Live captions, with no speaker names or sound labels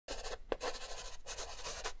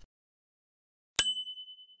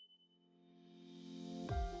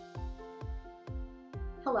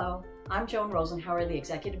Hello, I'm Joan Rosenhauer, the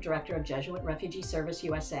Executive Director of Jesuit Refugee Service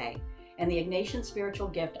USA, and the Ignatian spiritual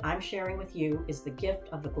gift I'm sharing with you is the gift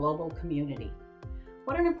of the global community.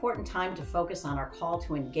 What an important time to focus on our call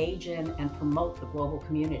to engage in and promote the global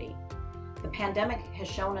community. The pandemic has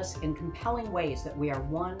shown us in compelling ways that we are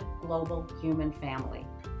one global human family.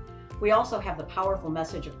 We also have the powerful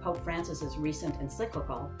message of Pope Francis's recent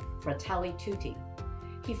encyclical, Fratelli, tutti.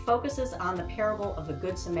 He focuses on the parable of the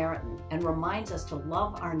Good Samaritan and reminds us to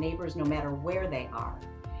love our neighbors no matter where they are.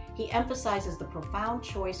 He emphasizes the profound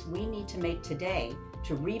choice we need to make today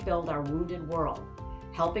to rebuild our wounded world,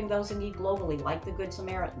 helping those in need globally like the Good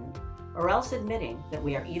Samaritan, or else admitting that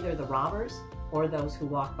we are either the robbers or those who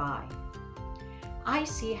walk by. I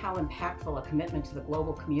see how impactful a commitment to the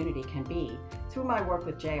global community can be through my work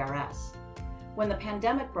with JRS. When the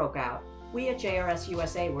pandemic broke out, we at JRS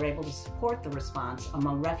USA were able to support the response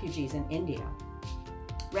among refugees in India.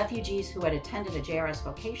 Refugees who had attended a JRS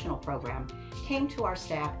vocational program came to our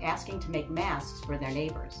staff asking to make masks for their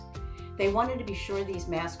neighbors. They wanted to be sure these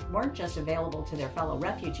masks weren't just available to their fellow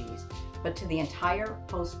refugees, but to the entire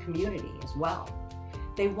host community as well.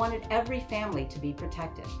 They wanted every family to be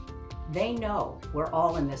protected. They know we're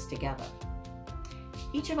all in this together.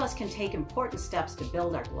 Each of us can take important steps to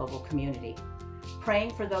build our global community.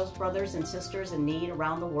 Praying for those brothers and sisters in need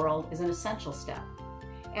around the world is an essential step,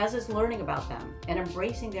 as is learning about them and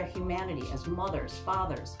embracing their humanity as mothers,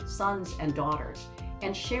 fathers, sons, and daughters,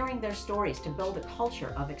 and sharing their stories to build a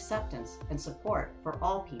culture of acceptance and support for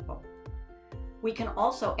all people. We can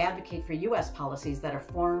also advocate for U.S. policies that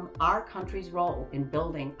affirm our country's role in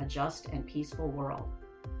building a just and peaceful world.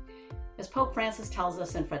 As Pope Francis tells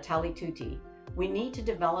us in Fratelli Tutti, we need to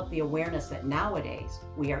develop the awareness that nowadays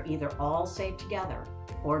we are either all saved together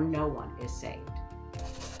or no one is saved.